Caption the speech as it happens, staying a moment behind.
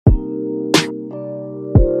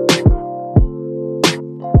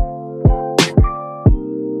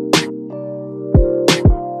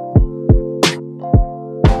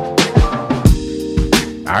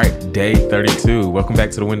32. Welcome back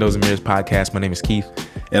to the Windows and Mirrors podcast. My name is Keith.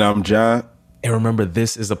 And I'm John. And remember,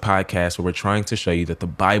 this is a podcast where we're trying to show you that the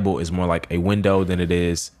Bible is more like a window than it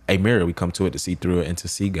is a mirror. We come to it to see through it and to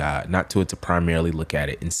see God, not to it to primarily look at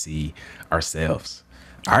it and see ourselves.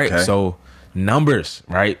 All right, so Numbers,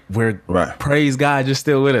 right? Praise God, you're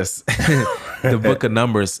still with us. The book of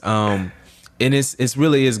Numbers. And it's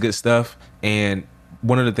really is good stuff. And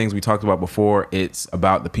one of the things we talked about before, it's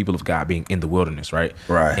about the people of God being in the wilderness, right?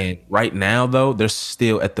 Right. And right now, though, they're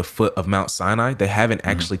still at the foot of Mount Sinai. They haven't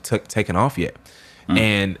actually taken off yet.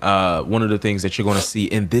 And one of the things that you're going to see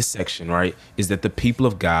in this section, right, is that the people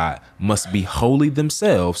of God must be holy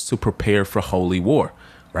themselves to prepare for holy war,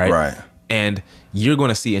 right? Right. And you're going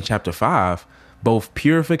to see in chapter 5 both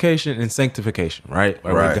purification and sanctification, right?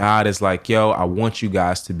 Where God is like, yo, I want you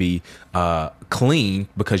guys to be clean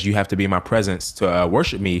because you have to be in my presence to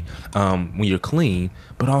worship me when you're clean.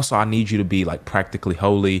 But also I need you to be like practically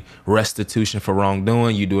holy, restitution for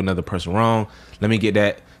wrongdoing. You do another person wrong. Let me get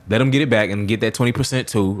that. Let them get it back and get that 20%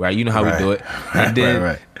 too, right? You know how we do it. And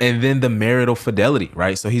then, and then the marital fidelity,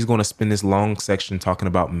 right? So he's going to spend this long section talking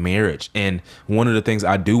about marriage. And one of the things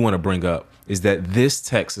I do want to bring up is that this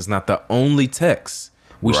text is not the only text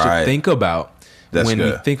we should think about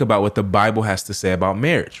we think about what the Bible has to say about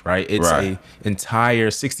marriage, right? It's a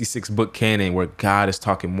entire 66 book canon where God is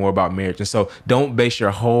talking more about marriage. And so don't base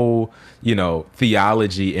your whole,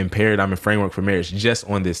 theology and paradigm and framework for marriage just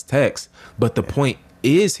on this text. But the point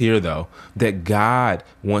is here, though, that God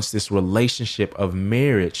wants this relationship of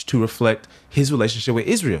marriage to reflect his relationship with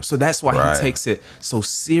Israel. So that's why he takes it so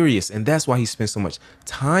serious. And that's why he spends so much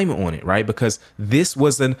time on it, right? Because this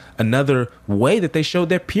was another way that they showed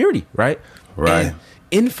their purity, right? Right. And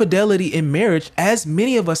infidelity in marriage, as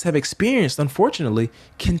many of us have experienced, unfortunately,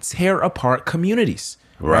 can tear apart communities.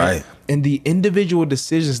 Right. And the individual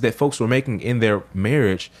decisions that folks were making in their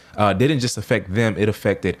marriage didn't just affect them, it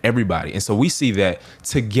affected everybody. And so we see that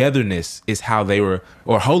togetherness is how they were,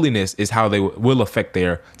 or holiness is how they will affect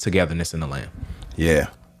their togetherness in the land. Yeah.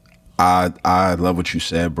 I love what you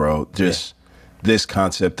said, bro. Just this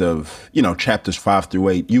concept of, chapters 5 through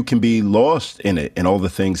 8, you can be lost in it and all the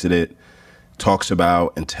things that it talks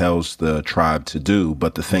about and tells the tribe to do.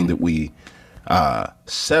 But the thing that we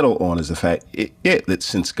settle on is the fact that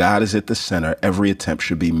since God is at the center, every attempt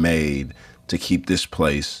should be made to keep this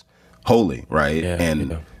place holy, right?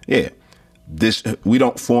 We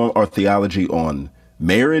don't form our theology on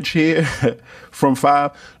marriage here from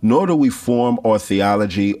 5, nor do we form our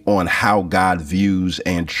theology on how God views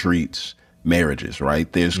and treats marriages, right?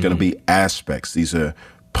 There's going to be aspects. These are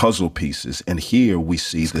puzzle pieces. And here we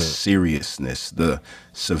see the seriousness, the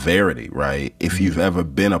severity, right? If you've ever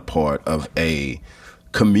been a part of a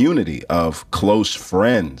community of close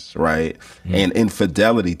friends, right? And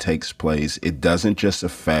infidelity takes place, it doesn't just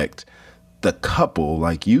affect the couple,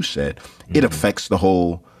 like you said, it affects the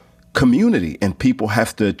whole community, and people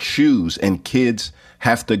have to choose, and kids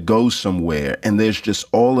have to go somewhere. And there's just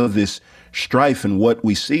all of this strife. And what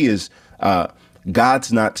we see is,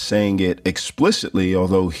 God's not saying it explicitly,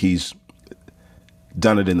 although he's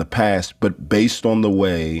done it in the past, but based on the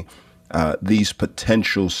way these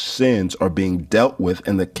potential sins are being dealt with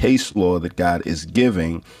in the case law that God is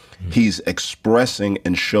giving, he's expressing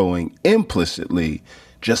and showing implicitly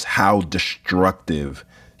just how destructive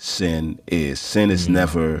sin is. Sin is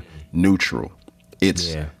never neutral.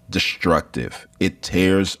 It's destructive. It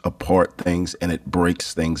tears apart things and it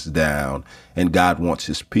breaks things down. And God wants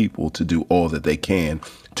his people to do all that they can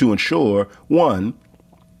to ensure, one,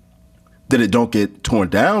 that it don't get torn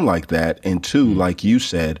down like that. And two, like you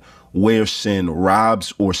said, where sin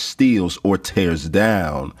robs or steals or tears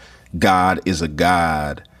down, God is a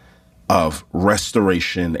God of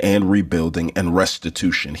restoration and rebuilding and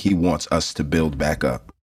restitution. He wants us to build back up.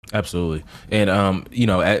 Absolutely. And,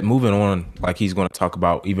 moving on, like he's going to talk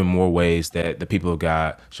about even more ways that the people of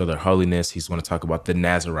God show their holiness. He's going to talk about the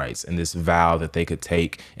Nazarites and this vow that they could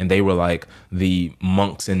take. And they were like the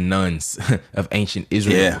monks and nuns of ancient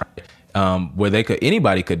Israel, where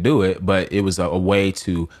anybody could do it, but it was a way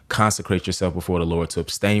to consecrate yourself before the Lord, to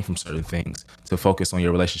abstain from certain things, to focus on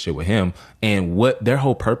your relationship with him. And what their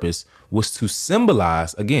whole purpose was to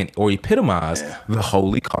symbolize, again, or epitomize the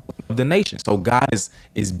holy calling of the nation. So God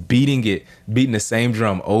is beating the same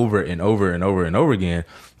drum over and over and over and over again.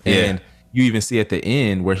 And you even see at the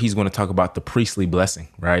end where he's going to talk about the priestly blessing,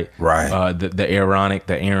 right? Right.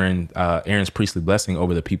 Aaron's priestly blessing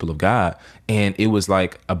over the people of God. And it was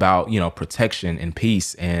like about, protection and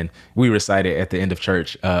peace. And we recite it at the end of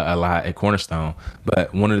church a lot at Cornerstone.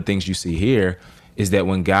 But one of the things you see here is that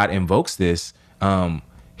when God invokes this,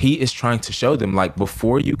 he is trying to show them, like,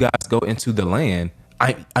 before you guys go into the land,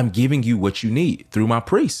 I'm giving you what you need through my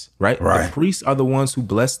priests, right? Right. The priests are the ones who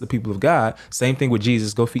bless the people of God. Same thing with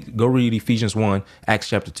Jesus. Go read Ephesians 1, Acts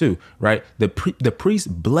chapter 2, right? The priests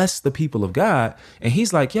bless the people of God. And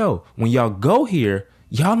he's like, yo, when y'all go here,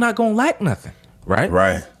 y'all not going to lack nothing, right?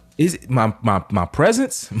 Right. Is my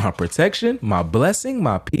presence, my protection, my blessing,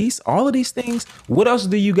 my peace, all of these things. What else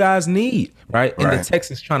do you guys need, right? And the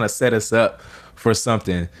text is trying to set us up for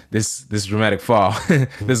something, this dramatic fall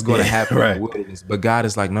that's going to happen in the wilderness. But God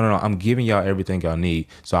is like, no, I'm giving y'all everything y'all need.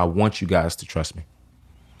 So I want you guys to trust me.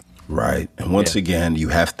 Right. And once again, you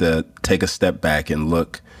have to take a step back and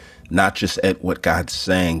look not just at what God's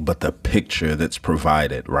saying, but the picture that's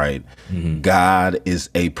provided, right? Mm-hmm. God is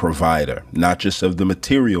a provider, not just of the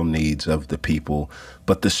material needs of the people,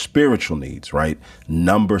 but the spiritual needs, right?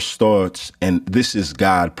 Number starts, and this is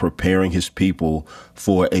God preparing his people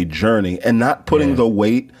for a journey and not putting the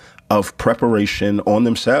weight of preparation on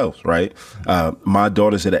themselves, right? My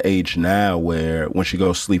daughter's at an age now where when she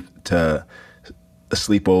goes sleep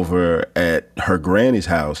over at her granny's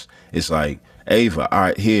house, it's like, Ava, all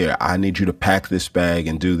right, here, I need you to pack this bag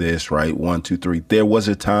and do this, right? 1, 2, 3. There was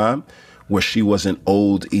a time where she wasn't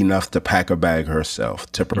old enough to pack a bag herself,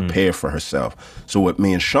 to prepare for herself. So what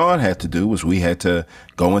me and Sean had to do was we had to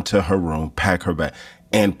go into her room, pack her bag,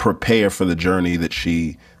 and prepare for the journey that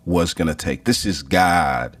she was going to take. This is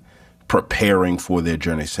God preparing for their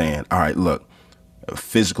journey, saying, all right, look,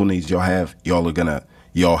 physical needs y'all have,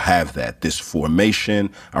 y'all have that. This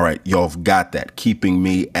formation, all right, y'all've got that. Keeping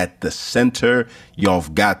me at the center,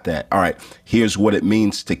 y'all've got that. All right, here's what it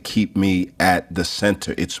means to keep me at the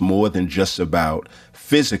center. It's more than just about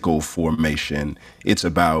physical formation. It's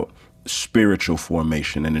about spiritual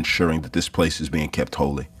formation and ensuring that this place is being kept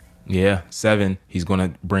holy. Yeah. 7, he's going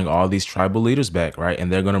to bring all these tribal leaders back, right? And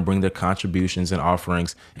they're going to bring their contributions and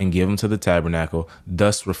offerings and give them to the tabernacle,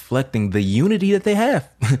 thus reflecting the unity that they have,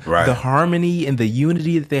 right. The harmony and the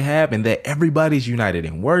unity that they have, and that everybody's united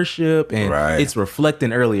in worship. And it's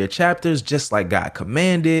reflecting earlier chapters, just like God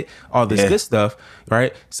commanded, all this good stuff,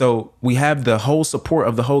 right? So we have the whole support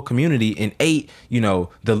of the whole community. In 8,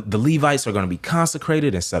 the Levites are going to be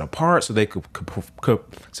consecrated and set apart so they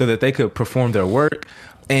could perform their work.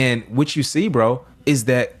 And what you see, bro, is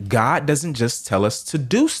that God doesn't just tell us to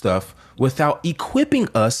do stuff without equipping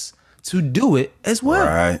us to do it as well.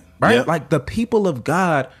 Right? Yep. Like the people of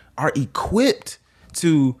God are equipped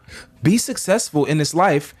to be successful in this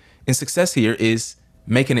life. And success here is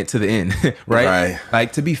making it to the end, right?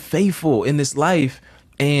 Like to be faithful in this life.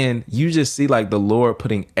 And you just see like the Lord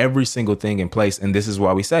putting every single thing in place. And this is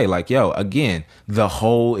why we say like, yo, again, the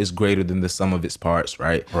whole is greater than the sum of its parts,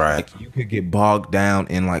 right? Like you could get bogged down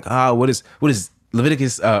in like, what is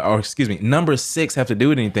Leviticus, number 6 have to do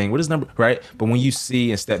with anything? What is number, right? But when you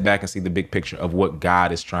see and step back and see the big picture of what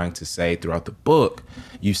God is trying to say throughout the book,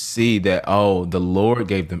 you see that, the Lord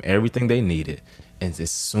gave them everything they needed. And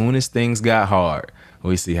as soon as things got hard,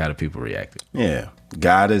 we see how the people reacted. Yeah.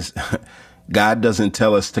 God doesn't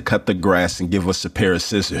tell us to cut the grass and give us a pair of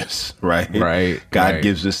scissors, right? God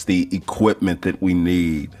gives us the equipment that we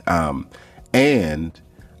need. And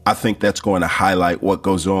I think that's going to highlight what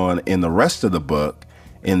goes on in the rest of the book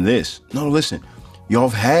in this. No, listen, y'all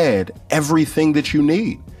have had everything that you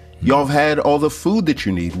need. Y'all have had all the food that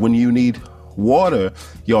you need. When you need water,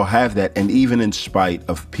 y'all have that. And even in spite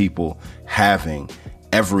of people having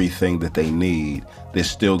everything that they need, they're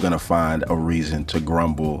still going to find a reason to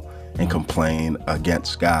grumble and complain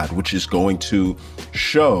against God, which is going to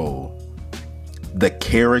show the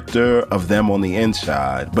character of them on the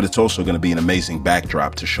inside, but it's also going to be an amazing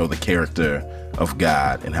backdrop to show the character of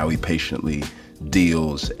God and how he patiently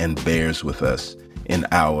deals and bears with us in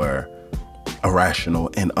our irrational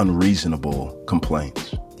and unreasonable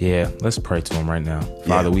complaints. Yeah, let's pray to him right now.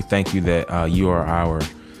 Father, we thank you that you are our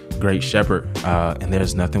great shepherd, and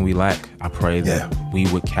there's nothing we lack. I pray that we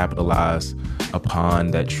would capitalize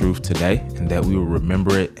upon that truth today and that we will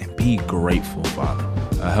remember it and be grateful, Father.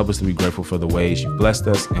 Help us to be grateful for the ways you've blessed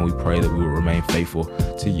us, and we pray that we will remain faithful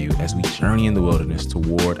to you as we journey in the wilderness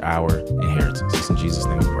toward our inheritance. It's in Jesus'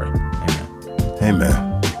 name we pray. Amen.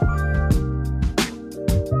 Amen.